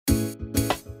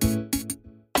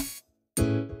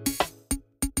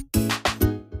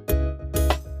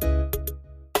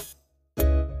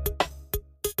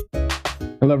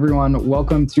Hello, everyone.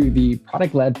 Welcome to the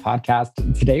Product Led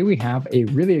Podcast. Today, we have a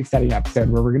really exciting episode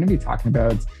where we're going to be talking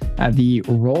about the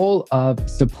role of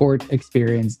support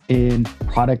experience in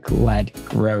product-led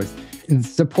growth. And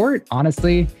support,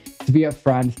 honestly, to be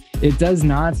upfront, it does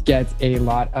not get a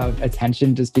lot of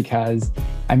attention just because,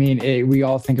 we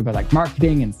all think about like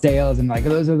marketing and sales and like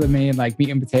those are the main like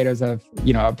meat and potatoes of,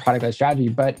 a product-led strategy.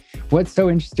 But what's so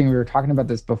interesting, we were talking about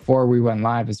this before we went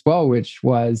live as well, which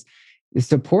was the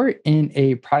support in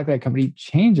a product-led company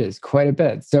changes quite a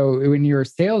bit. So when you're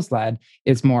sales-led,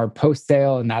 it's more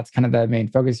post-sale, and that's kind of the main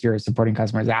focus. You're supporting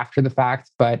customers after the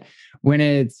fact. But when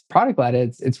it's product-led,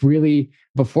 it's really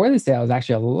before the sale is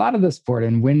actually a lot of the support.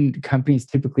 And when companies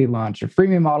typically launch a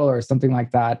freemium model or something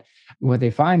like that, what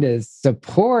they find is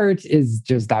support is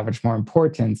just that much more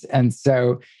important. And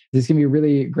so this is going to be a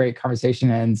really great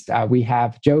conversation. And we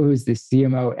have Joe, who's the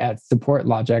CMO at Support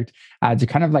Logic, to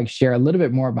kind of like share a little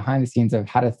bit more behind the scenes of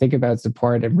how to think about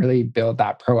support and really build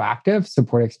that proactive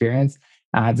support experience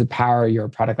to power your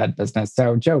product-led business.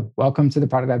 So Joe, welcome to the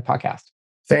Product-led Podcast.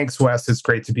 Thanks, Wes. It's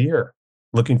great to be here.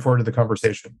 Looking forward to the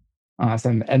conversation.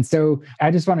 Awesome. And so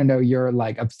I just want to know your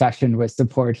like obsession with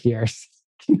support here.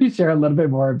 Can you share a little bit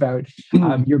more about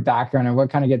your background and what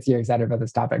kind of gets you excited about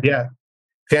this topic? Yeah,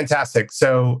 fantastic.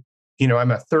 So, I'm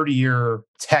a 30-year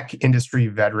tech industry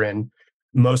veteran,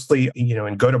 mostly,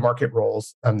 in go-to-market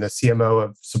roles. I'm the CMO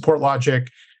of Support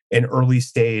Logic, an early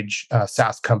stage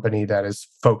SaaS company that is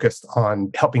focused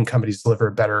on helping companies deliver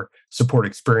a better support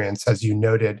experience, as you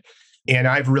noted. And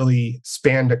I've really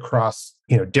spanned across,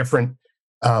 different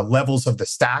levels of the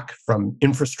stack, from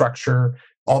infrastructure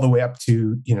all the way up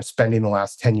to, spending the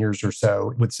last 10 years or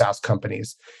so with SaaS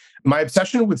companies. My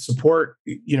obsession with support,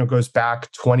 goes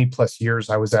back 20 plus years.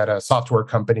 I was at a software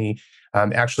company.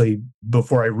 Actually,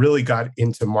 before I really got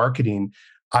into marketing,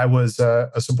 I was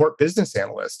a support business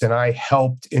analyst, and I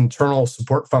helped internal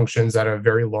support functions at a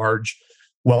very large,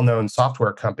 well-known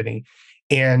software company.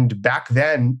 And back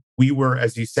then, we were,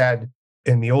 as you said,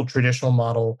 in the old traditional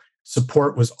model,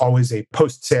 support was always a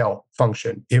post-sale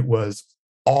function. It was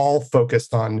all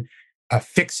focused on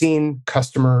fixing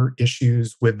customer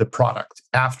issues with the product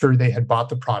after they had bought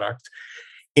the product.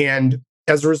 And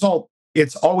as a result,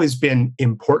 it's always been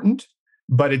important,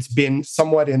 but it's been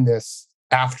somewhat in this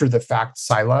after the fact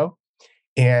silo.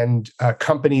 And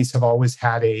companies have always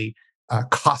had a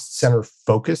cost center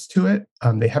focus to it.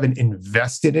 They haven't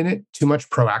invested in it too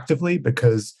much proactively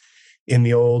because in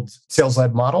the old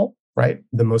sales-led model, right,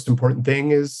 the most important thing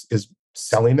is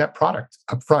selling that product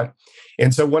up front.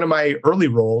 And so one of my early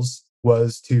roles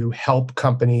was to help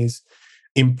companies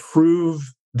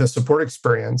improve the support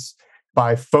experience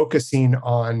by focusing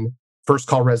on first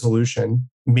call resolution,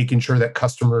 making sure that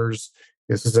customers,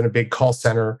 this is in a big call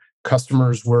center,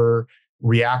 customers were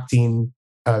reacting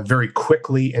very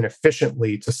quickly and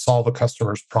efficiently to solve a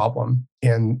customer's problem.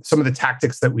 And some of the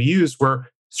tactics that we used were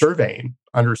surveying,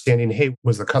 understanding, hey,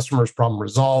 was the customer's problem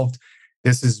resolved?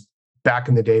 This is back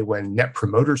in the day when Net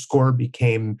Promoter Score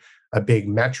became a big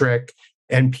metric.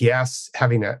 NPS,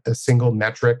 having a single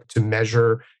metric to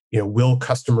measure, will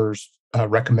customers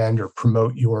recommend or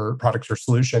promote your product or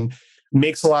solution,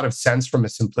 makes a lot of sense from a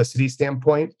simplicity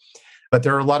standpoint. But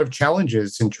there are a lot of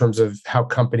challenges in terms of how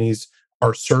companies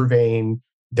are surveying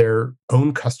their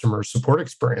own customer support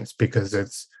experience, because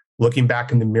it's looking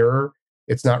back in the mirror.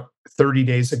 It's not 30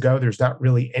 days ago. There's not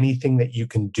really anything that you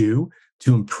can do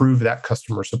to improve that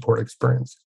customer support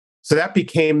experience. So that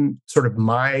became sort of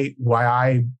why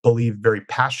I believe very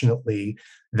passionately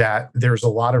that there's a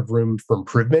lot of room for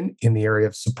improvement in the area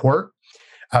of support.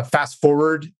 Fast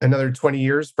forward another 20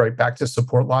 years, right back to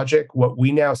Support Logic. What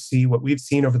we've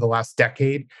seen over the last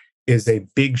decade is a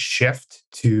big shift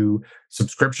to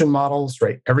subscription models,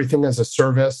 right? Everything as a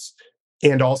service,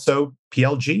 and also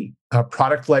PLG.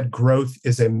 Product-led growth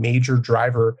is a major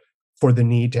driver for the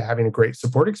need to having a great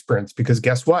support experience, because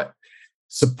guess what?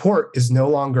 Support is no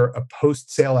longer a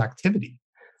post-sale activity.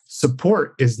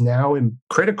 Support is now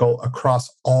critical across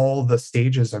all the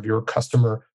stages of your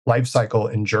customer lifecycle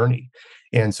and journey.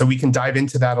 And so we can dive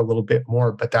into that a little bit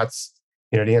more, but that's,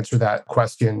 to answer that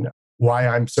question, why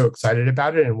I'm so excited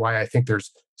about it and why I think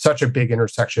there's such a big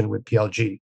intersection with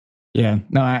PLG. Yeah,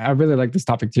 no, I really like this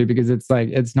topic too, because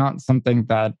it's not something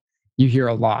that you hear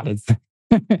a lot. It's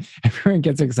everyone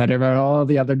gets excited about all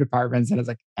the other departments, and it's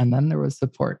like, and then there was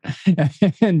support.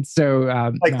 And so,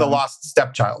 the lost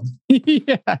stepchild.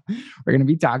 Yeah, we're going to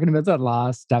be talking about the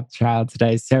lost stepchild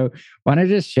today. So, want to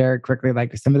just share quickly,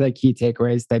 like some of the key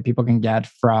takeaways that people can get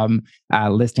from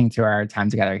listening to our time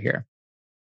together here.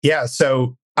 Yeah,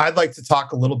 so I'd like to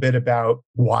talk a little bit about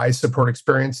why support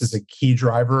experience is a key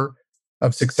driver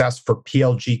of success for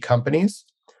PLG companies.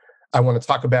 I want to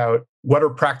talk about what are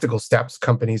practical steps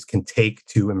companies can take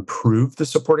to improve the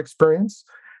support experience,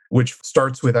 which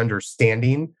starts with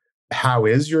understanding how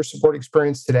is your support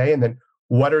experience today, and then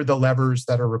what are the levers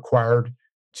that are required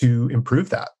to improve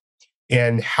that,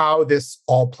 and how this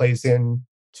all plays in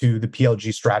to the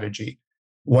PLG strategy.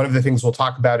 One of the things we'll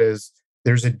talk about is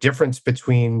there's a difference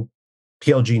between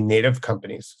PLG native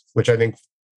companies, which I think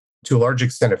to a large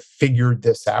extent have figured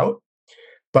this out.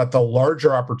 But the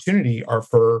larger opportunity are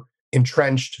for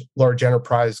entrenched large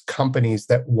enterprise companies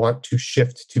that want to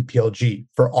shift to PLG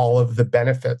for all of the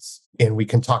benefits. And we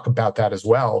can talk about that as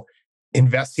well.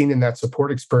 Investing in that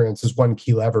support experience is one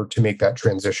key lever to make that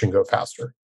transition go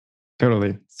faster.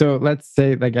 Totally. So let's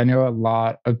say, like, I know a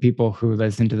lot of people who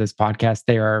listen to this podcast,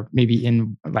 they are maybe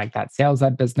in like that sales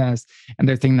led business and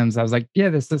they're thinking to themselves like, yeah,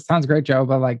 this sounds great, Joe,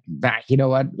 but like, you know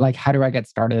what, like, how do I get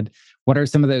started? What are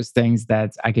some of those things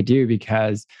that I could do?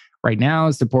 Because right now,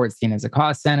 support's seen as a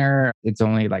cost center. It's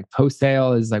only like post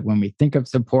sale is like when we think of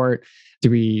support. Do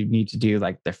we need to do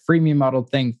like the freemium model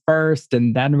thing first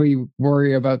and then we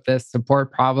worry about this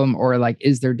support problem? Or like,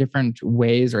 is there different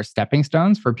ways or stepping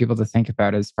stones for people to think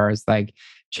about as far as like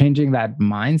changing that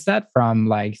mindset from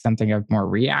like something of more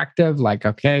reactive, like,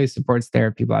 okay, support's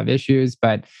there, people have issues,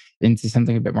 but into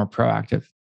something a bit more proactive?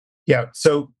 Yeah.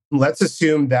 So let's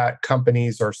assume that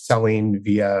companies are selling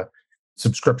via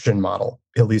subscription model,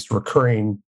 at least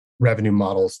recurring revenue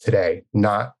models today,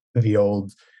 not the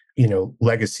old,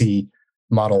 legacy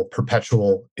model,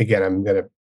 perpetual. Again, I'm going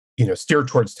to, steer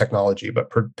towards technology, but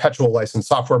perpetual licensed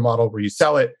software model where you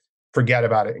sell it, forget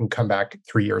about it, and come back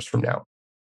 3 years from now.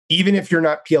 Even if you're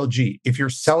not PLG, if you're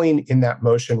selling in that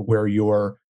motion where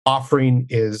your offering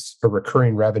is a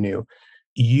recurring revenue,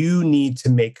 you need to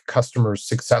make customers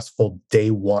successful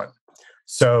day one.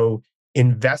 So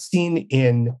investing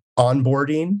in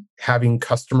onboarding, having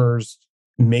customers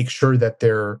make sure that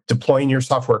they're deploying your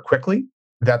software quickly,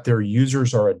 that their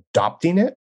users are adopting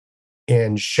it,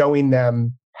 and showing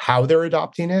them how they're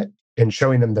adopting it and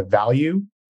showing them the value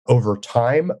over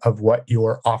time of what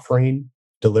your offering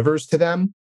delivers to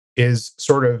them is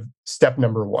sort of step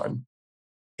number one.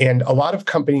 And a lot of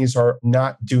companies are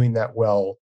not doing that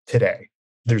well today.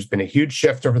 There's been a huge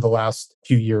shift over the last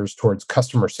few years towards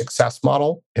customer success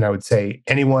model. And I would say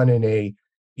anyone in a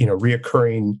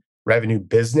reoccurring revenue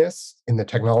business in the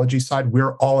technology side,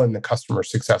 we're all in the customer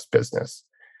success business.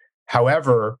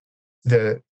 However,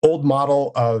 the old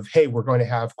model of, hey, we're going to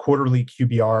have quarterly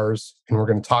QBRs and we're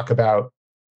going to talk about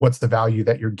what's the value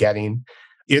that you're getting.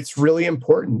 It's really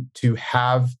important to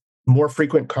have more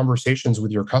frequent conversations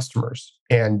with your customers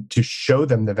and to show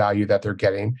them the value that they're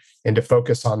getting and to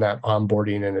focus on that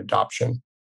onboarding and adoption.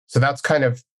 So that's kind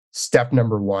of step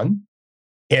number one.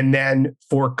 And then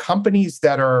for companies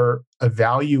that are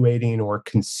evaluating or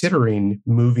considering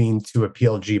moving to a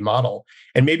PLG model,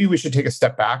 and maybe we should take a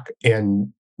step back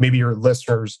and maybe your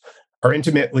listeners are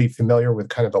intimately familiar with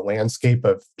kind of the landscape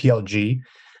of PLG,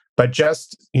 but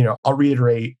just, I'll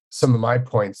reiterate some of my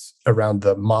points around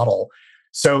the model.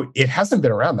 So it hasn't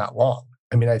been around that long.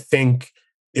 I mean, I think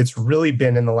it's really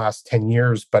been in the last 10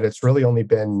 years, but it's really only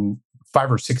been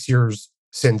 5 or 6 years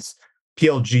since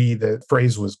PLG, the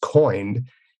phrase, was coined.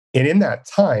 And in that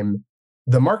time,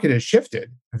 the market has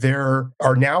shifted. There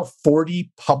are now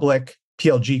 40 public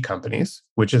PLG companies,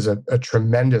 which is a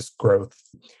tremendous growth.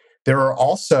 There are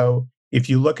also, if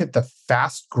you look at the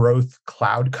fast growth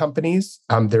cloud companies,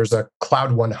 there's a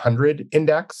Cloud 100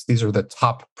 index. These are the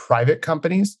top private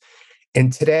companies.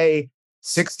 And today,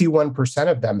 61%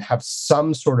 of them have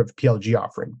some sort of PLG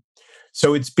offering.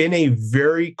 So it's been a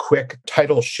very quick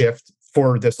tidal shift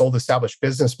for this old established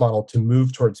business model to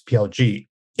move towards PLG.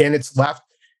 And it's left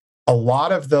a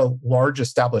lot of the large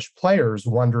established players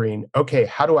wondering, okay,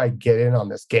 how do I get in on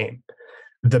this game?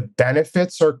 The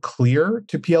benefits are clear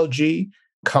to PLG.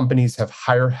 Companies have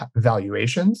higher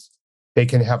valuations. They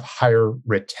can have higher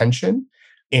retention,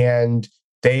 and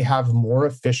they have more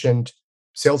efficient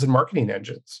sales and marketing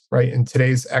engines, right? In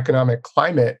today's economic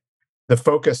climate, the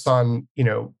focus on,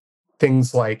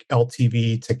 things like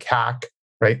LTV to CAC,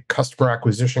 right? Customer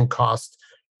acquisition cost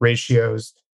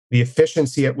ratios, the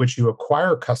efficiency at which you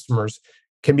acquire customers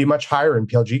can be much higher in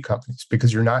PLG companies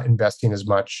because you're not investing as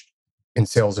much in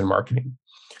sales and marketing.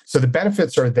 So the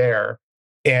benefits are there.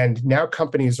 And now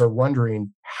companies are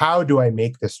wondering, how do I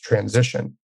make this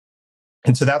transition?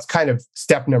 And so that's kind of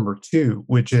step number 2,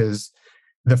 which is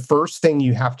the first thing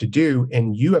you have to do,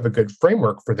 and you have a good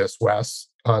framework for this, Wes,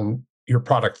 on your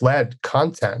product-led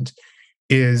content,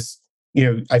 is,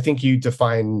 I think you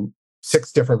define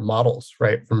 6 different models,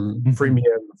 right? From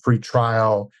freemium, free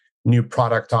trial, new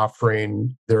product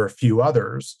offering, there are a few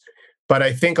others. But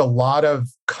I think a lot of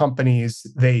companies,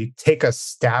 they take a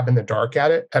stab in the dark at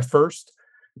it at first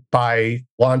by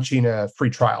launching a free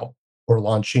trial or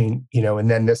launching,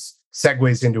 and then this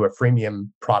segues into a freemium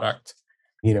product,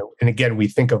 and again, we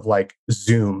think of like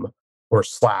Zoom or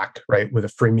Slack, right, with a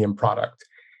freemium product.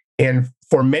 And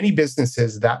for many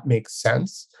businesses, that makes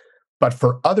sense. But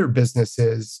for other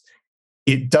businesses,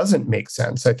 it doesn't make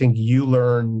sense. I think you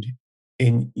learned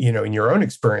in your own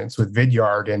experience with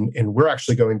Vidyard, and we're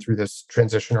actually going through this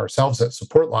transition ourselves at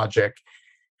Support Logic,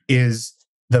 is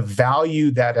the value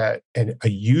that a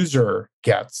user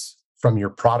gets from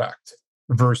your product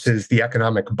versus the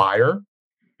economic buyer,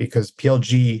 because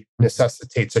PLG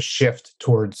necessitates a shift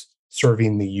towards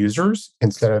serving the users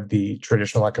instead of the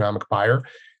traditional economic buyer.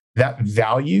 That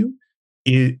value,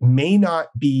 it may not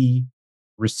be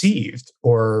received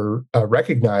or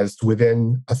recognized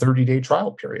within a 30-day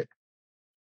trial period.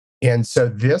 And so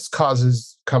this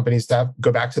causes companies to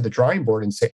go back to the drawing board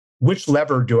and say, which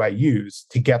lever do I use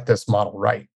to get this model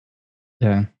right?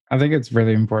 Yeah, I think it's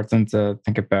really important to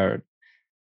think about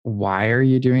why are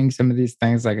you doing some of these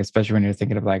things, like especially when you're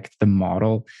thinking of like the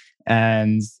model.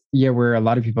 And yeah, where a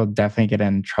lot of people definitely get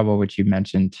in trouble, which you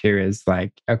mentioned too, is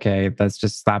like, okay, let's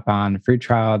just slap on a free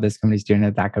trial. This company's doing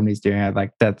it, that company's doing it.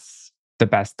 Like that's the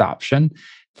best option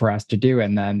for us to do.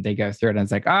 And then they go through it and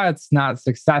it's like, it's not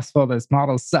successful. This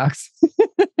model sucks.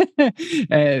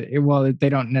 Well, they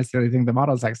don't necessarily think the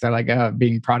model sucks. They're like,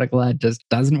 being product led just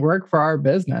doesn't work for our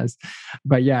business.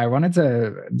 But yeah, I wanted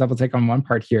to double take on one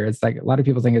part here. It's like a lot of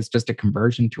people think it's just a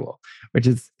conversion tool, which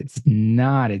it's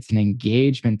not. It's an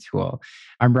engagement tool.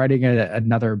 I'm writing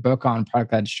another book on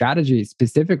product led strategy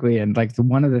specifically. And like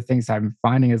one of the things I'm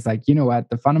finding is like, you know what?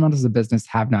 The fundamentals of business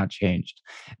have not changed.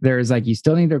 There's like, you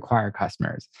still need to acquire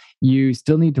customers. You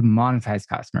still need to monetize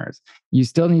customers. You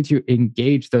still need to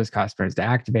engage those customers to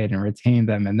activate and retain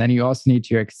them. And then you also need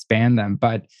to expand them.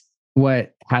 But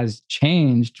what has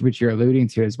changed, which you're alluding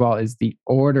to as well, is the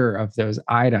order of those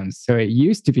items. So it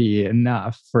used to be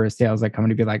enough for a sales like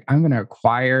company to be like, I'm going to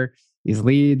acquire these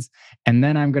leads, and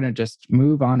then I'm going to just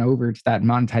move on over to that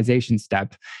monetization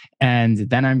step. And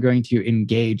then I'm going to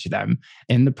engage them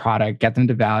in the product, get them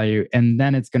to value. And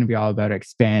then it's going to be all about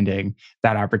expanding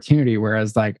that opportunity.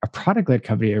 Whereas like a product-led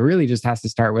company, it really just has to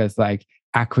start with like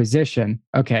acquisition.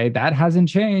 Okay, that hasn't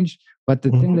changed. But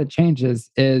the thing that changes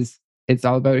is it's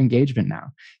all about engagement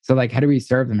now. So like, how do we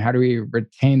serve them? How do we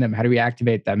retain them? How do we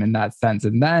activate them in that sense?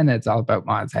 And then it's all about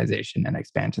monetization and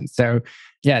expansion. So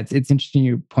yeah, it's interesting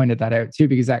you pointed that out too,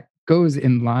 because that goes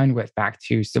in line with back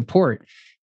to support.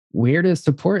 Where does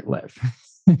support live?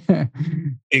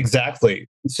 Exactly.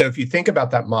 So if you think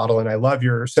about that model, and I love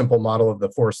your simple model of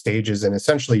the 4 stages, and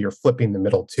essentially you're flipping the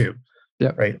middle two,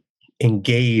 right?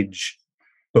 Engage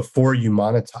before you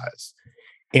monetize.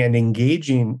 And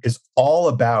engaging is all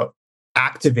about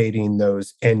activating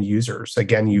those end users.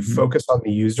 Again, you focus on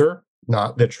the user,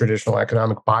 not the traditional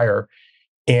economic buyer.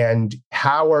 And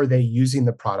how are they using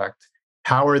the product?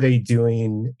 How are they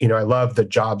doing? I love the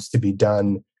jobs to be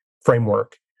done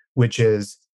framework, which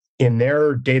is in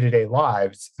their day-to-day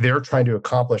lives, they're trying to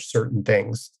accomplish certain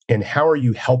things. And how are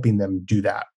you helping them do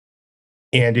that?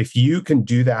 And if you can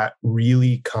do that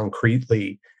really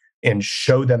concretely and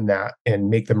show them that and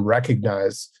make them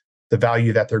recognize the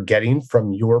value that they're getting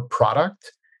from your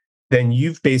product, then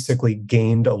you've basically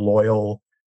gained a loyal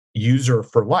user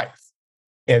for life.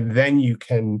 And then you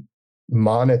can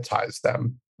monetize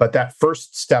them. But that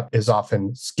first step is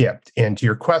often skipped. And to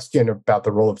your question about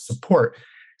the role of support,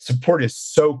 support is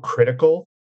so critical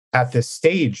at this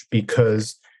stage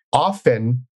because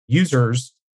often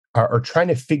users are trying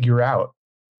to figure out,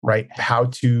 right, how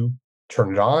to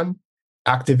turn it on,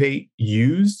 activate,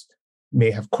 use, may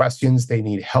have questions, they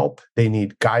need help, they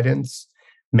need guidance.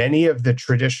 Many of the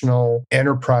traditional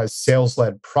enterprise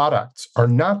sales-led products are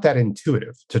not that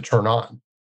intuitive to turn on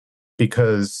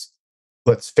because,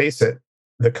 let's face it,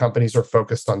 the companies are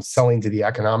focused on selling to the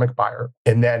economic buyer.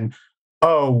 And then,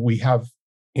 we have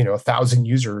 1,000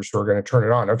 users who are going to turn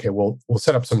it on. Okay, we'll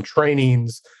set up some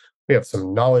trainings. We have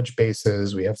some knowledge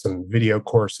bases. We have some video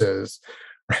courses,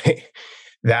 right?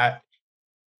 That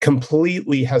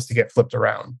completely has to get flipped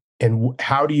around. And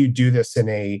how do you do this in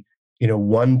a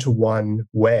one-to-one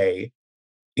way,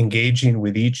 engaging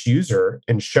with each user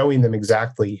and showing them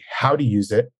exactly how to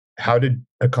use it, how to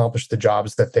accomplish the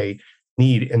jobs that they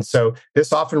need? And so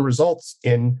this often results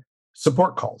in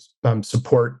support calls,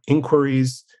 support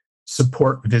inquiries,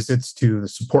 support visits to the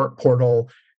support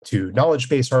portal, to knowledge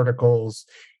base articles.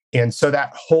 And so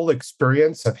that whole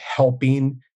experience of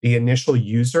helping the initial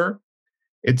user,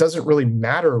 it doesn't really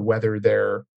matter whether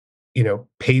they're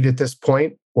paid at this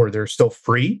point or they're still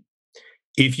free.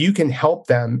 If you can help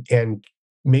them and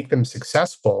make them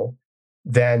successful,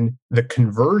 then the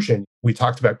conversion, we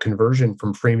talked about conversion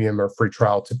from freemium or free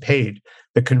trial to paid,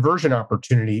 the conversion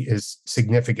opportunity is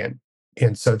significant.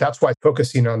 And so that's why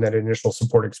focusing on that initial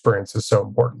support experience is so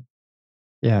important.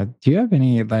 Yeah. Do you have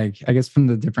any, like, I guess from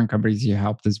the different companies you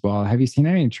helped as well, have you seen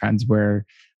any trends where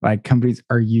like companies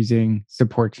are using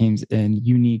support teams in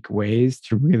unique ways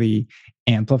to really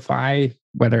amplify,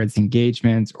 whether it's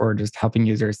engagements or just helping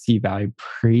users see value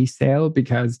pre-sale?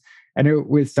 Because I know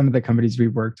with some of the companies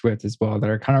we've worked with as well that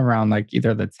are kind of around like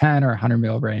either the 10 or 100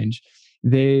 mil range,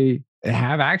 they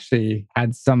have actually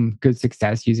had some good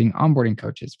success using onboarding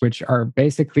coaches, which are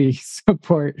basically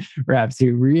support reps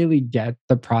who really get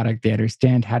the product. They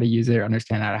understand how to use it,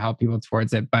 understand how to help people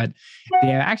towards it. But they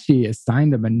actually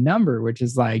assign them a number, which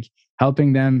is like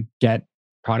helping them get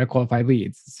product qualified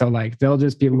leads. So like they'll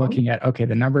just be looking at, okay,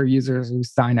 the number of users who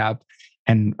sign up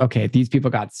and okay, these people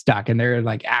got stuck and they're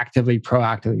like actively,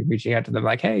 proactively reaching out to them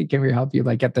like, hey, can we help you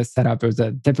like get this set up? It was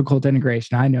a difficult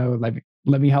integration. I know, like,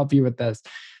 let me help you with this.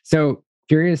 So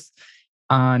curious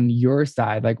on your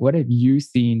side, like what have you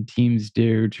seen teams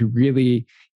do to really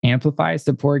amplify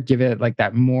support, give it like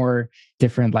that more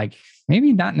different, like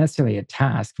maybe not necessarily a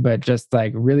task, but just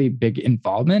like really big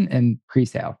involvement in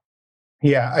pre-sale?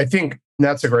 Yeah, I think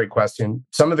that's a great question.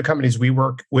 Some of the companies we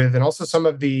work with, and also some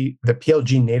of the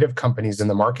PLG native companies in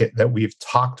the market that we've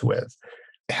talked with,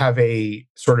 have a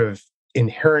sort of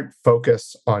inherent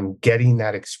focus on getting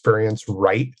that experience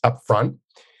right up front.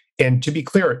 And to be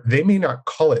clear, they may not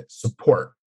call it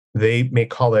support. They may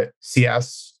call it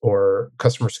CS or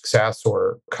customer success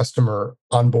or customer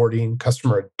onboarding,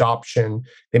 customer adoption.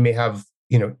 They may have,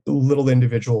 little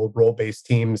individual role-based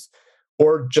teams,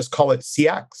 or just call it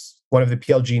CX. One of the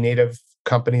PLG native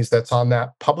companies that's on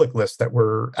that public list that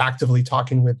we're actively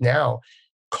talking with now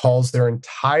calls their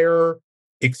entire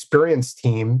experience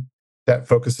team that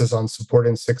focuses on support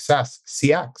and success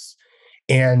CX.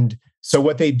 And so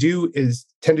what they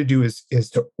tend to do is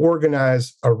to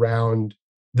organize around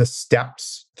the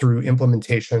steps through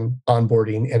implementation,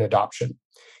 onboarding, and adoption.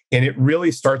 And it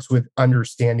really starts with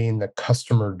understanding the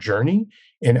customer journey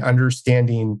and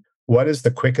understanding what is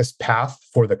the quickest path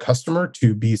for the customer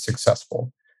to be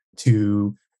successful,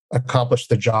 to accomplish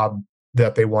the job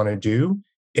that they want to do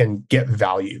and get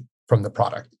value from the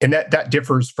product. And that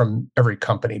differs from every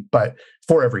company, but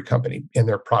for every company in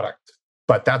their product.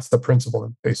 But that's the principle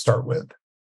that they start with.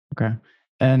 Okay.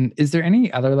 And is there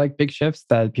any other like big shifts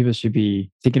that people should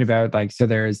be thinking about? Like, so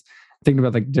there's thinking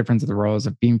about like difference of the roles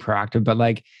of being proactive, but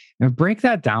like break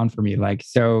that down for me. Like,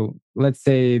 so let's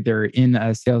say they're in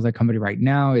a sales company right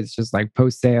now. It's just like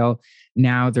post sale.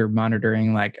 Now they're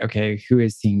monitoring like, okay, who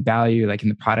is seeing value like in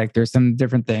the product? There's some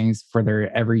different things for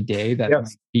their everyday that might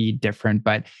be different,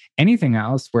 but anything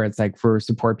else where it's like for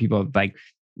support people, like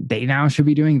they now should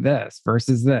be doing this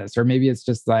versus this, or maybe it's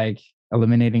just like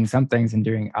eliminating some things and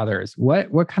doing others. What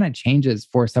kind of changes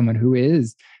for someone who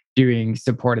is doing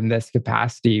support in this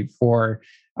capacity for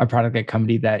a product like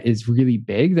company that is really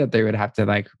big that they would have to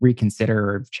like reconsider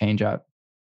or change up?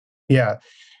 Yeah.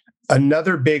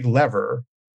 Another big lever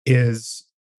is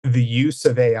the use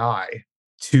of AI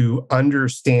to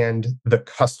understand the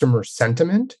customer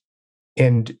sentiment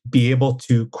and be able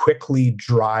to quickly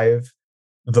drive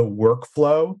the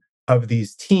workflow of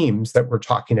these teams that we're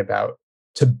talking about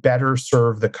to better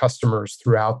serve the customers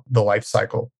throughout the life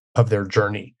cycle of their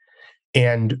journey.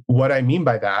 And what I mean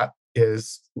by that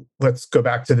is, let's go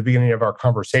back to the beginning of our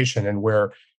conversation and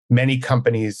where many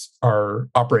companies are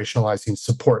operationalizing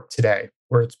support today,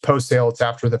 where it's post sale, it's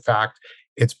after the fact,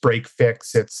 it's break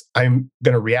fix, it's I'm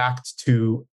going to react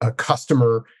to a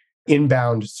customer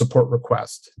inbound support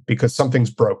request because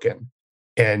something's broken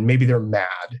and maybe they're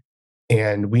mad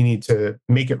and we need to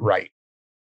make it right.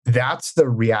 That's the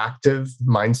reactive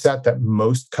mindset that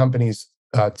most companies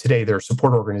today, their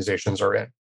support organizations are in.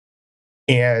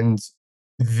 And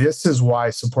this is why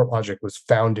Support Logic was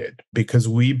founded, because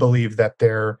we believe that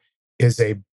there is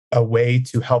a way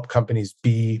to help companies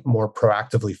be more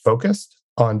proactively focused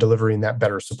on delivering that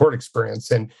better support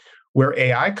experience. And where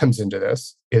AI comes into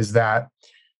this is that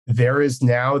there is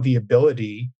now the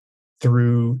ability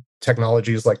through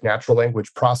technologies like natural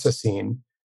language processing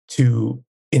to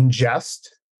ingest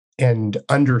and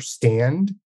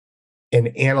understand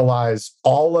and analyze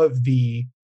all of the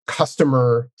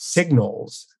customer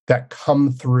signals that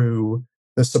come through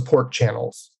the support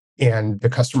channels and the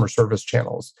customer service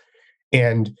channels.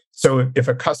 And so if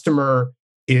a customer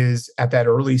is at that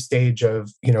early stage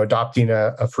of adopting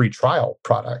a free trial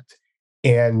product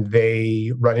and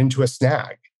they run into a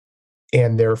snag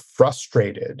and they're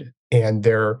frustrated and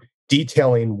they're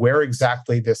detailing where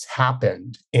exactly this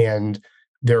happened and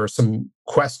There are some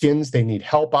questions, they need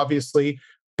help, obviously,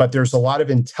 but there's a lot of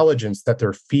intelligence that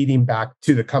they're feeding back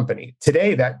to the company.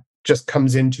 Today, that just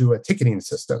comes into a ticketing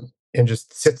system and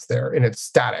just sits there and it's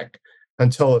static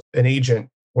until an agent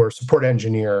or support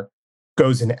engineer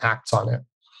goes and acts on it.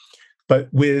 But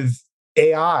with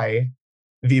AI,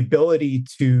 the ability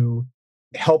to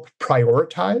help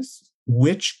prioritize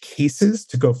which cases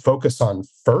to go focus on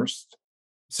first.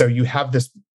 So you have this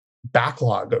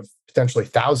backlog of potentially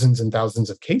thousands and thousands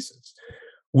of cases.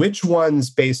 Which ones,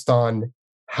 based on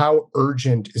how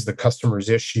urgent is the customer's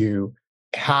issue,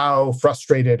 how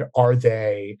frustrated are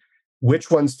they,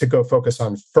 which ones to go focus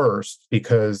on first?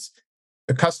 Because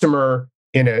a customer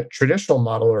in a traditional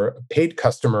model or a paid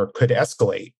customer could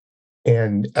escalate,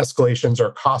 and escalations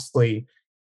are costly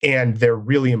and they're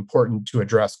really important to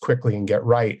address quickly and get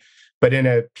right. But in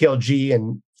a PLG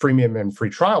and freemium and free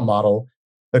trial model,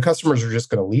 the customers are just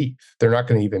going to leave. They're not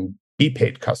going to even be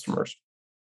paid customers.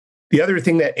 The other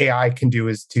thing that AI can do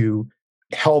is to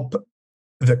help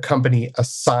the company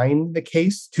assign the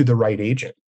case to the right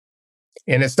agent.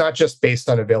 And it's not just based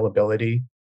on availability.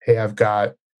 Hey, I've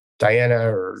got Diana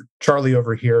or Charlie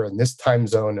over here in this time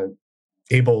zone and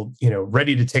able,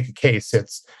 ready to take a case.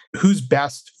 It's who's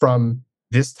best from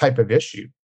this type of issue,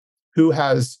 who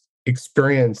has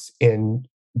experience in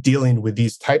dealing with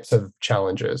these types of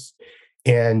challenges,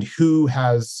 and who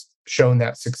has shown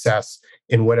that success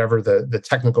in whatever the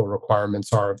technical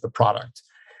requirements are of the product,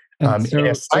 and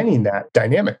assigning that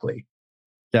dynamically.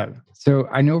 Yeah. So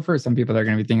I know for some people, they're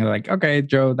going to be thinking like, okay,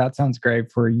 Joe, that sounds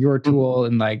great for your tool.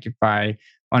 And like, if I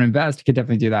want to invest, I could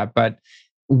definitely do that. But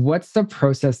what's the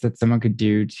process that someone could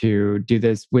do to do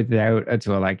this without a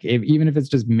tool? Like even if it's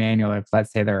just manual, if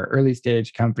let's say they're an early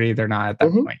stage company, they're not at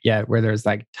that point yet where there's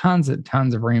like tons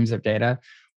of reams of data.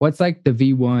 What's like the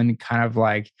V1 kind of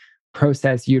like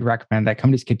process you'd recommend that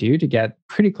companies could do to get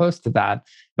pretty close to that?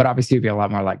 But obviously it'd be a lot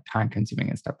more like time consuming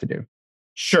and stuff to do.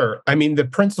 Sure. I mean, the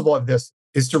principle of this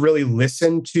is to really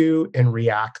listen to and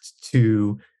react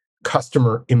to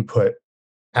customer input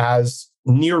as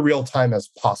near real time as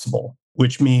possible,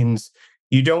 which means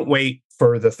you don't wait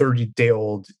for the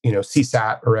 30-day-old,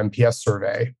 CSAT or NPS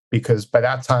survey, because by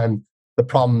that time the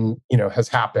problem, has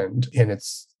happened and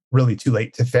it's really too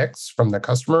late to fix from the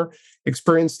customer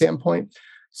experience standpoint.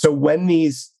 So when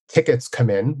these tickets come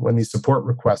in, when these support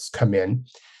requests come in,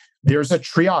 there's a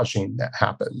triaging that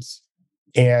happens.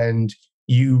 And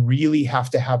you really have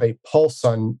to have a pulse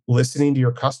on listening to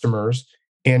your customers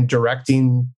and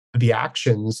directing the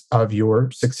actions of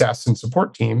your success and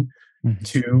support team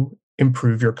to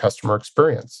improve your customer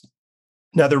experience.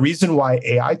 Now, the reason why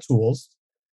AI tools,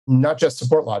 not just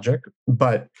Support Logic,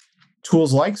 but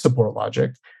tools like Support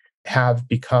Logic have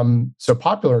become so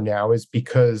popular now is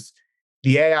because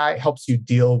the AI helps you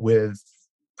deal with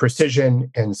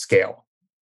precision and scale.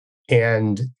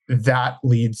 And that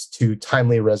leads to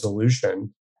timely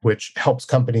resolution, which helps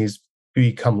companies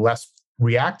become less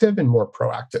reactive and more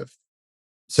proactive.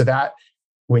 So that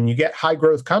when you get high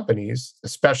growth companies,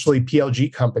 especially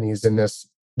PLG companies in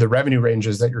the revenue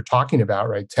ranges that you're talking about,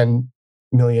 right? 10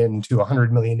 million to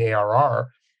 100 million ARR,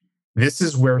 this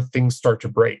is where things start to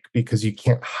break because you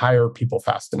can't hire people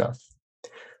fast enough.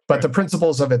 But the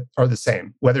principles of it are the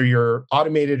same. Whether you're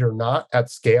automated or not at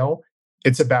scale,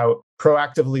 it's about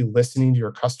proactively listening to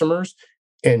your customers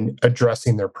and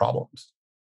addressing their problems.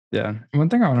 Yeah. One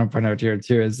thing I want to point out here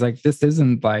too is like, this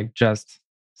isn't like just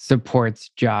support's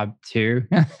job too.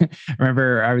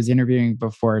 Remember, I was interviewing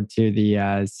before to the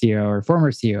CEO or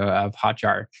former CEO of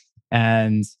Hotjar,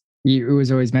 and he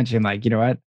was always mentioning like, you know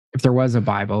what, if there was a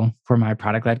Bible for my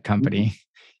product-led company,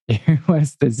 it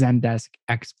was the Zendesk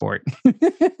export.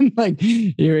 Like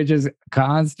he would just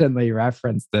constantly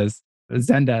reference this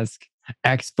Zendesk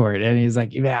export. And he's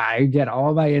like, yeah, I get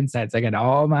all my insights. I get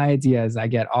all my ideas. I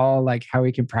get all like how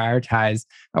we can prioritize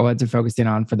what to focus in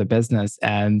on for the business.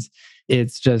 And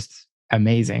it's just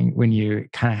amazing when you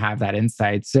kind of have that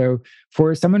insight. So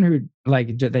for someone who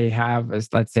like they have,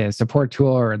 let's say, a support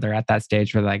tool, or they're at that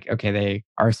stage where like, okay, they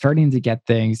are starting to get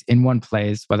things in one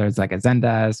place, whether it's like a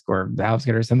Zendesk or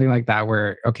HelpSkit or something like that,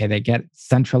 where, okay, they get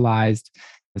centralized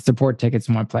support tickets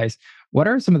in one place. What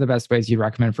are some of the best ways you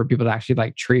recommend for people to actually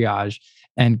like triage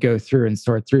and go through and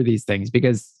sort through these things?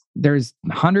 Because there's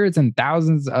hundreds and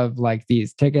thousands of like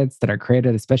these tickets that are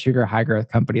created, especially if you're a high growth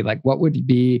company. Like what would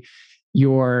be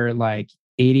your like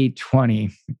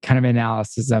 80-20 kind of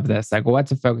analysis of this? Like what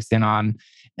to focus in on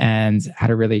and how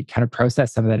to really kind of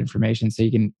process some of that information so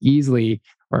you can easily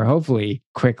or hopefully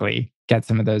quickly get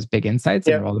some of those big insights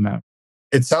and roll them out.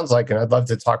 It sounds like, and I'd love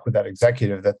to talk with that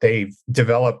executive, that they've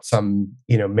developed some,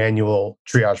 manual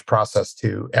triage process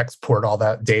to export all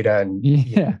that data and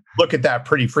Yeah. look at that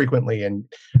pretty frequently and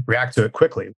react to it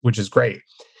quickly, which is great.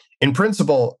 In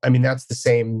principle, I mean, that's the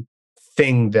same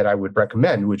thing that I would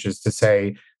recommend, which is to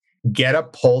say, get a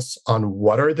pulse on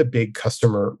what are the big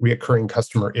reoccurring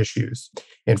customer issues.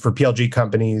 And for PLG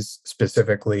companies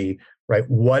specifically, right,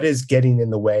 what is getting in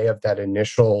the way of that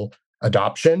initial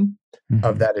adoption,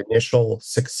 of that initial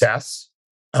success,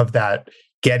 of that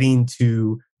getting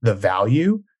to the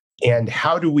value? And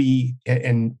how do we,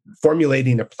 and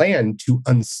formulating a plan to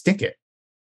unstick it?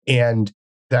 And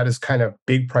that is kind of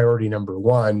big priority number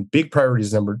one. Big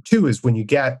priorities number two is when you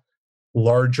get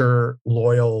larger,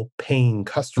 loyal, paying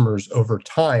customers over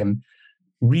time,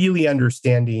 really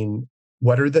understanding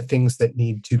what are the things that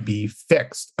need to be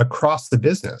fixed across the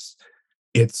business.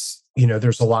 It's,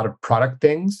 there's a lot of product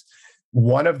things.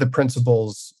 One of the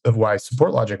principles of why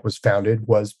SupportLogic was founded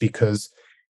was because,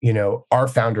 our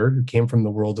founder, who came from the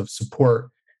world of support,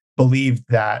 believed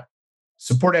that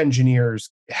support engineers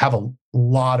have a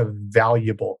lot of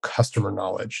valuable customer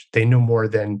knowledge. They know more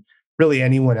than really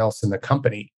anyone else in the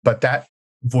company. But that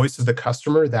voice of the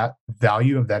customer, that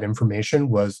value of that information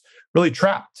was really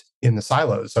trapped in the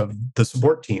silos of the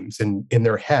support teams and in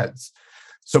their heads.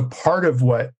 So part of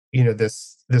what,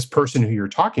 this person who you're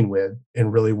talking with,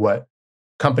 and really what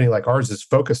company like ours is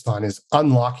focused on, is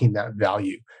unlocking that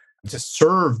value to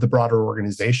serve the broader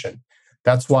organization.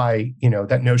 That's why,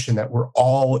 that notion that we're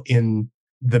all in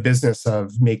the business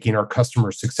of making our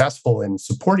customers successful and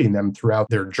supporting them throughout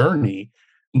their journey,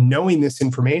 knowing this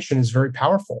information is very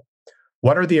powerful.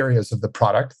 What are the areas of the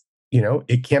product?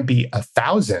 It can't be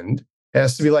 1,000. It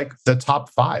has to be like the top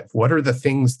 5. What are the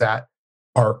things that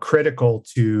are critical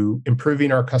to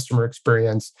improving our customer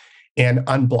experience and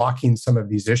unblocking some of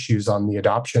these issues on the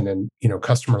adoption and,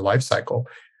 customer lifecycle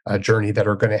journey that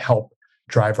are going to help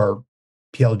drive our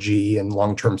PLG and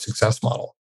long-term success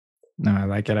model? No, I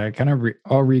like it. I kind of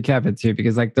I'll recap it too,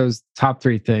 because like those top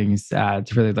 3 things to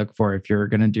really look for if you're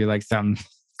going to do like some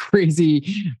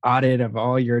crazy audit of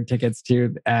all your tickets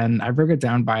too. And I broke it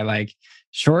down by like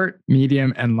short,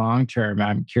 medium, and long term.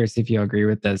 I'm curious if you agree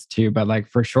with this too, but like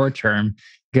for short term,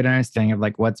 good understanding of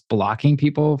like what's blocking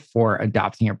people for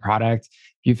adopting your product.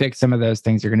 If you fix some of those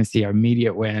things, you're going to see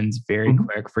immediate wins very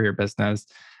quick for your business.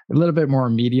 A little bit more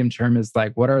medium term is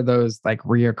like, what are those like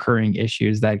reoccurring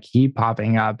issues that keep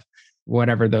popping up,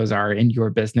 whatever those are in your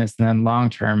business? And then long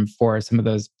term for some of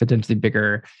those potentially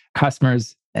bigger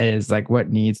customers is like what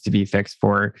needs to be fixed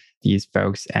for these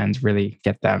folks and really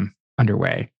get them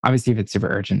underway. Obviously, if it's super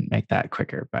urgent, make that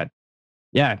quicker. But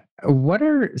yeah, what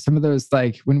are some of those,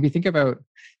 like when we think about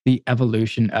the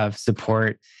evolution of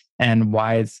support and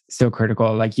why it's so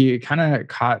critical, like you kind of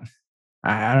caught,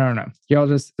 I don't know, y'all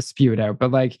just spew it out.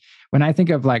 But like when I think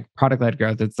of like product led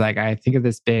growth, it's like I think of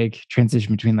this big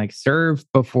transition between like serve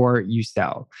before you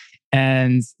sell.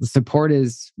 And the support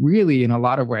is really, in a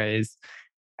lot of ways,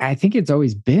 I think it's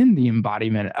always been the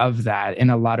embodiment of that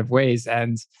in a lot of ways.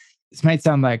 And this might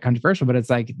sound like controversial, but it's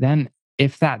like, then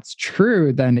if that's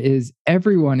true, then is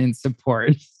everyone in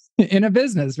support in a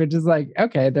business? Which is like,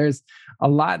 okay, there's a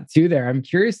lot to there. I'm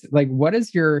curious, like, what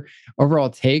is your overall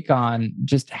take on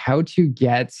just how to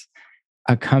get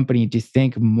a company to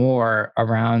think more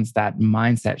around that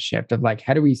mindset shift of like,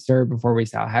 how do we serve before we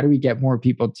sell? How do we get more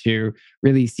people to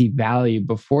really see value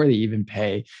before they even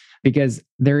pay? Because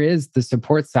there is the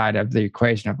support side of the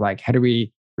equation of like, how do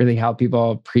we really help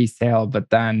people pre-sale?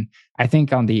 But then I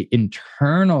think on the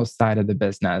internal side of the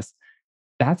business,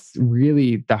 that's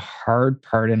really the hard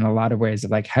part in a lot of ways of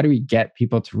like, how do we get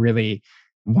people to really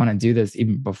want to do this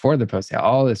even before the post-sale?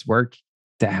 All this work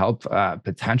to help a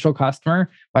potential customer.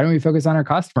 Why don't we focus on our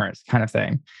customers kind of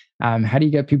thing? How do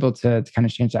you get people to kind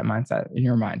of change that mindset in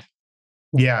your mind?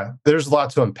 Yeah, there's a lot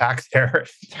to unpack there.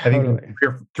 Totally. I think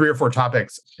three or four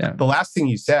topics. Yeah. The last thing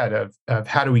you said of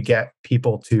how do we get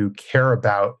people to care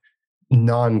about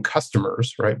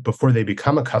non-customers, right, before they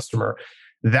become a customer,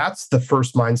 that's the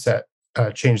first mindset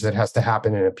change that has to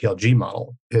happen in a PLG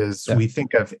model. Is we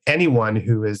think of anyone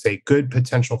who is a good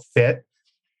potential fit.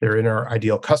 They're in our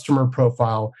ideal customer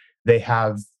profile. They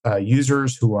have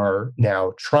users who are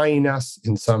now trying us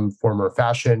in some form or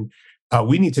fashion.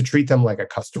 We need to treat them like a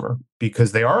customer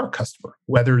because they are a customer,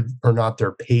 whether or not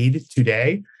they're paid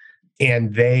today,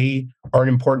 and they are an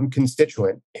important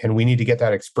constituent, and we need to get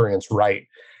that experience right.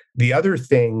 The other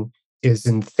thing is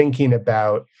in thinking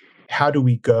about how do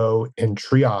we go and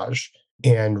triage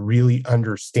and really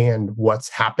understand what's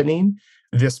happening,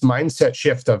 this mindset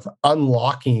shift of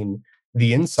unlocking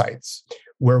the insights.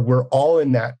 Where we're all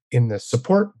in the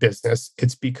support business,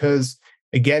 it's because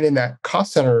again, in that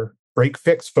cost center break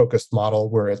fix focused model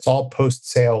where it's all post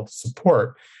sale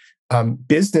support,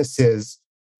 businesses,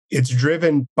 it's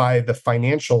driven by the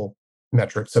financial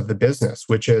metrics of the business,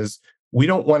 which is we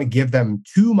don't want to give them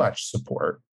too much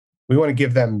support. We want to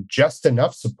give them just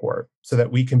enough support so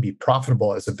that we can be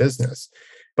profitable as a business.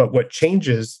 But what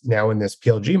changes now in this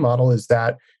PLG model is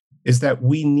that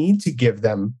we need to give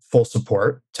them full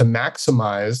support to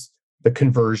maximize the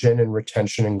conversion and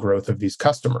retention and growth of these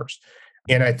customers.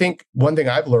 And I think one thing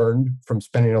I've learned from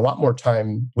spending a lot more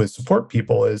time with support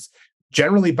people is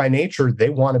generally by nature, they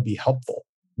want to be helpful.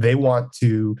 They want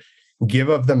to give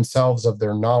of themselves, of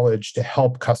their knowledge to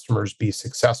help customers be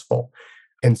successful.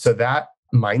 And so that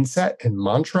mindset and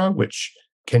mantra, which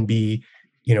can be,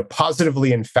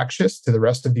 positively infectious to the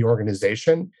rest of the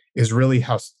organization, is really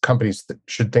how companies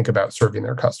should think about serving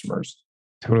their customers.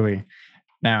 Totally.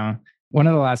 Now, one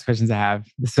of the last questions I have,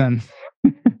 this one,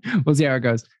 we'll see how it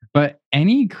goes. But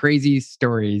any crazy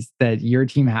stories that your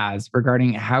team has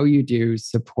regarding how you do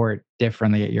support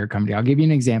differently at your company? I'll give you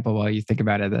an example while you think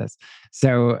about this.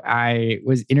 So I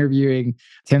was interviewing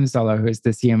Tim Solo, who is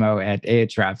the CMO at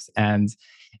Ahrefs, and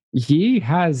he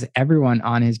has everyone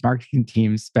on his marketing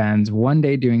team spends one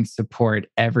day doing support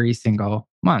every single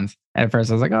month. At first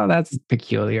I was like, oh, that's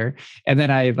peculiar. And then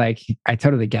I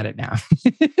totally get it now.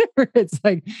 It's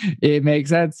like, it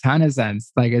makes a ton of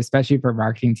sense, like, especially for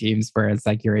marketing teams where it's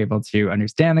like, you're able to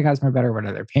understand the customer better. What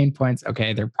are their pain points?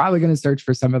 Okay. They're probably going to search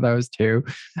for some of those too,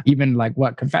 even like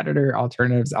what competitor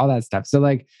alternatives, all that stuff. So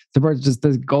like support is just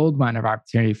this gold mine of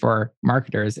opportunity for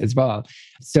marketers as well.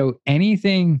 So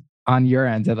anything on your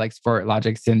end at like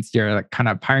SupportLogic, since you're like kind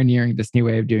of pioneering this new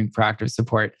way of doing proactive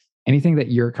support, anything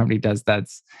that your company does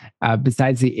that's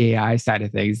besides the AI side of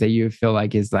things that you feel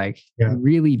like is like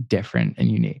really different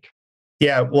and unique?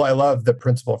 Yeah, well, I love the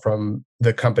principle from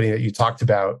the company that you talked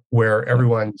about where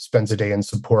everyone spends a day in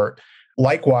support.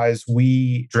 Likewise,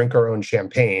 we drink our own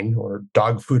champagne or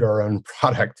dog food our own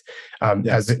product,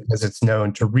 as it's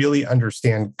known, to really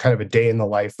understand kind of a day in the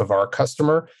life of our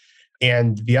customer.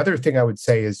 And the other thing I would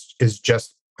say is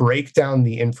just break down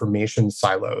the information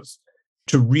silos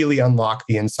to really unlock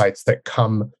the insights that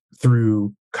come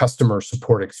through customer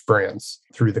support experience,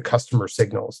 through the customer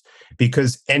signals.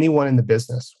 Because anyone in the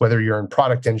business, whether you're in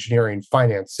product engineering,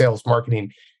 finance, sales,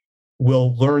 marketing,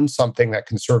 will learn something that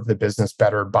can serve the business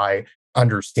better by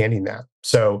understanding that.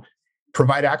 So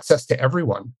provide access to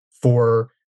everyone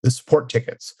for the support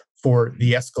tickets, for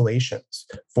the escalations,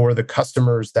 for the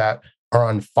customers that are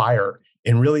on fire,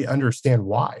 and really understand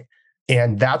why.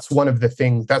 And that's one of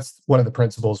the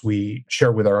principles we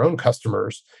share with our own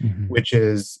customers, which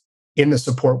is in the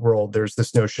support world, there's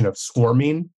this notion of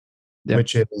swarming,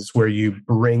 which is where you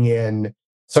bring in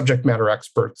subject matter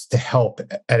experts to help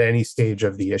at any stage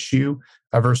of the issue,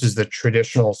 versus the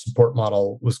traditional support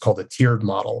model was called a tiered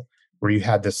model, where you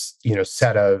had this,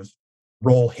 set of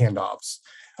role handoffs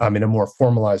in a more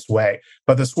formalized way.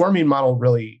 But the swarming model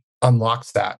really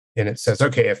unlocks that. And it says,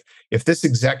 okay, if this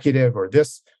executive or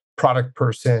this product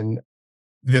person,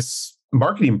 this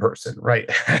marketing person, right,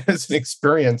 has an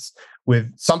experience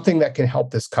with something that can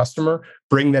help this customer,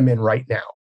 bring them in right now.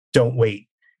 Don't wait.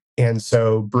 And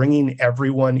so bringing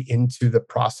everyone into the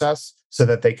process so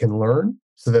that they can learn,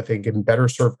 so that they can better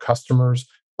serve customers,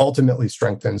 ultimately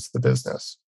strengthens the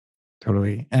business.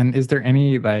 Totally. And is there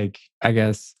any, like, I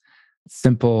guess,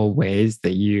 simple ways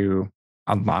that you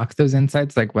unlock those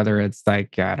insights? Like whether it's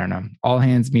like, I don't know, all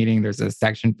hands meeting, there's a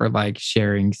section for like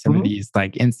sharing some of these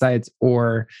like insights,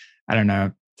 or I don't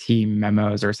know, team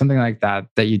memos or something like that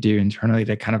you do internally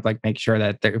to kind of like make sure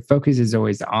that their focus is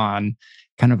always on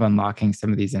kind of unlocking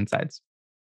some of these insights?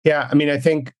 Yeah, I mean, I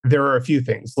think there are a few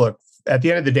things. Look, at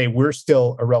the end of the day, we're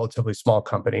still a relatively small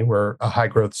company. We're a high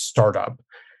growth startup.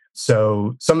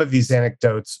 So some of these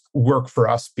anecdotes work for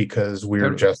us because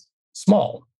we're just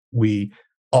small. We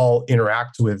all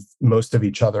interact with most of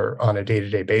each other on a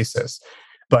day-to-day basis.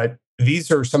 But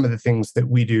these are some of the things that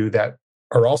we do that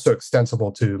are also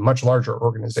extensible to much larger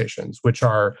organizations, which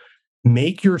are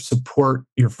make your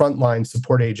frontline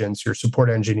support agents, your support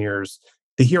engineers,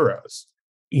 the heroes.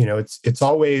 It's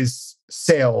always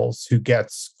sales who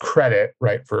gets credit,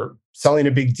 right, for selling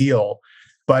a big deal,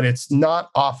 but it's not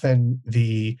often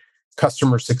the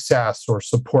customer success or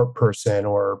support person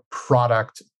or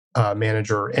product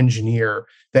manager or engineer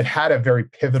that had a very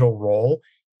pivotal role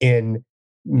in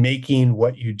making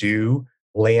what you do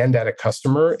land at a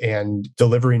customer and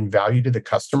delivering value to the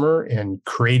customer and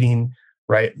creating,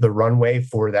 right, the runway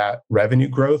for that revenue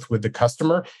growth with the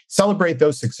customer. Celebrate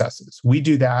those successes. We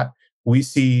do that. We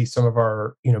see some of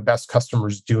our best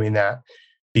customers doing that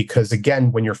because,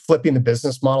 again, when you're flipping the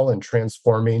business model and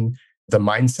transforming the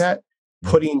mindset,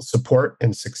 putting support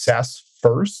and success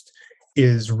first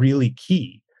is really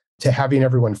key to having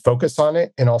everyone focus on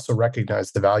it and also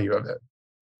recognize the value of it.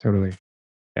 Totally.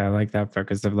 Yeah, I like that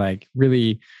focus of like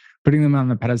really putting them on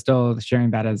the pedestal,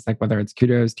 sharing that as like whether it's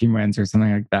kudos, team wins, or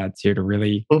something like that too, to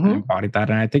really embody that.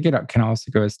 And I think it can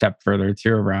also go a step further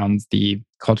too around the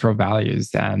cultural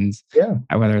values and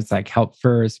whether it's like help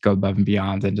first, go above and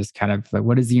beyond, and just kind of like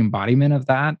what is the embodiment of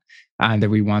that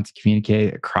that we want to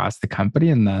communicate across the company,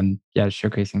 and then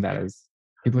showcasing that as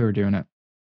people who are doing it.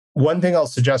 One thing I'll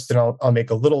suggest, and I'll make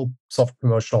a little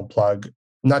self-promotional plug,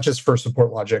 not just for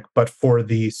Support Logic, but for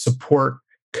the support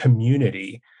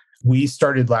community. We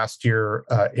started last year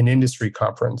an industry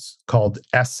conference called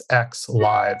SX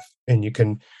Live, and you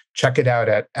can check it out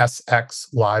at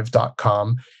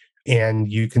sxlive.com,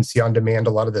 and you can see on demand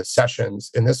a lot of the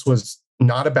sessions. And this was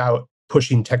not about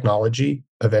pushing technology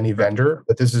of any vendor,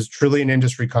 but this is truly an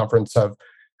industry conference of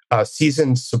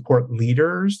seasoned support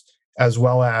leaders as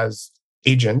well as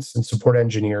agents and support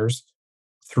engineers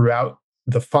throughout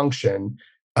the function,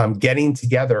 getting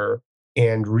together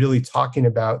and really talking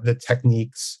about the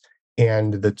techniques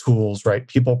and the tools, right?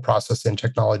 People, process, and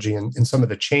technology, and some of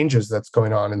the changes that's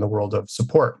going on in the world of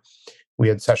support. We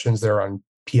had sessions there on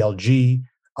PLG,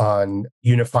 on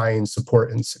unifying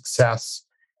support and success.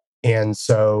 And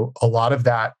so a lot of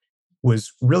that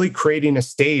was really creating a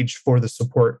stage for the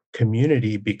support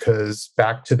community, because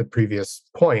back to the previous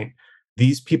point,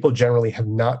 these people generally have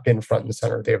not been front and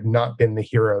center. They have not been the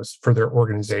heroes for their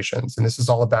organizations. And this is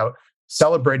all about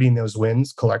celebrating those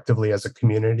wins collectively as a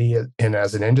community and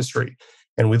as an industry.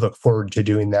 And we look forward to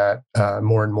doing that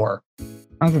more and more.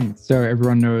 Awesome. So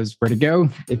everyone knows where to go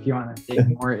if you want to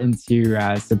dig more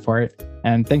into support.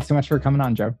 And thanks so much for coming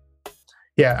on, Joe.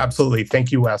 Yeah, absolutely.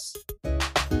 Thank you, Wes.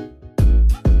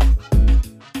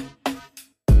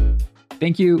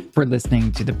 Thank you for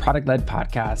listening to the Product Led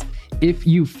Podcast. If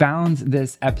you found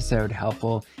this episode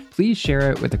helpful, please share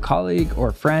it with a colleague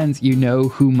or friends you know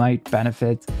who might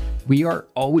benefit. We are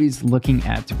always looking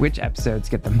at which episodes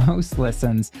get the most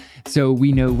listens, so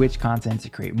we know which content to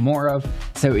create more of.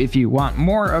 So if you want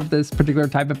more of this particular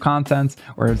type of content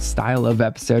or style of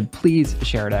episode, please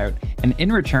share it out. And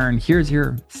in return, here's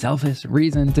your selfish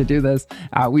reason to do this.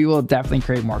 We will definitely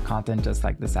create more content just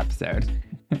like this episode.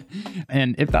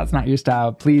 And if that's not your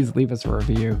style, please leave us a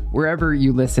review wherever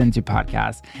you listen to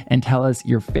podcasts and tell us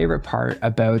your favorite part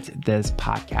about this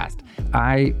podcast.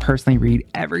 I personally read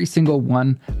every single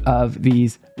one of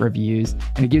these reviews,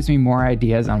 and it gives me more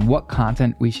ideas on what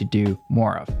content we should do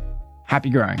more of. Happy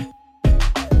growing.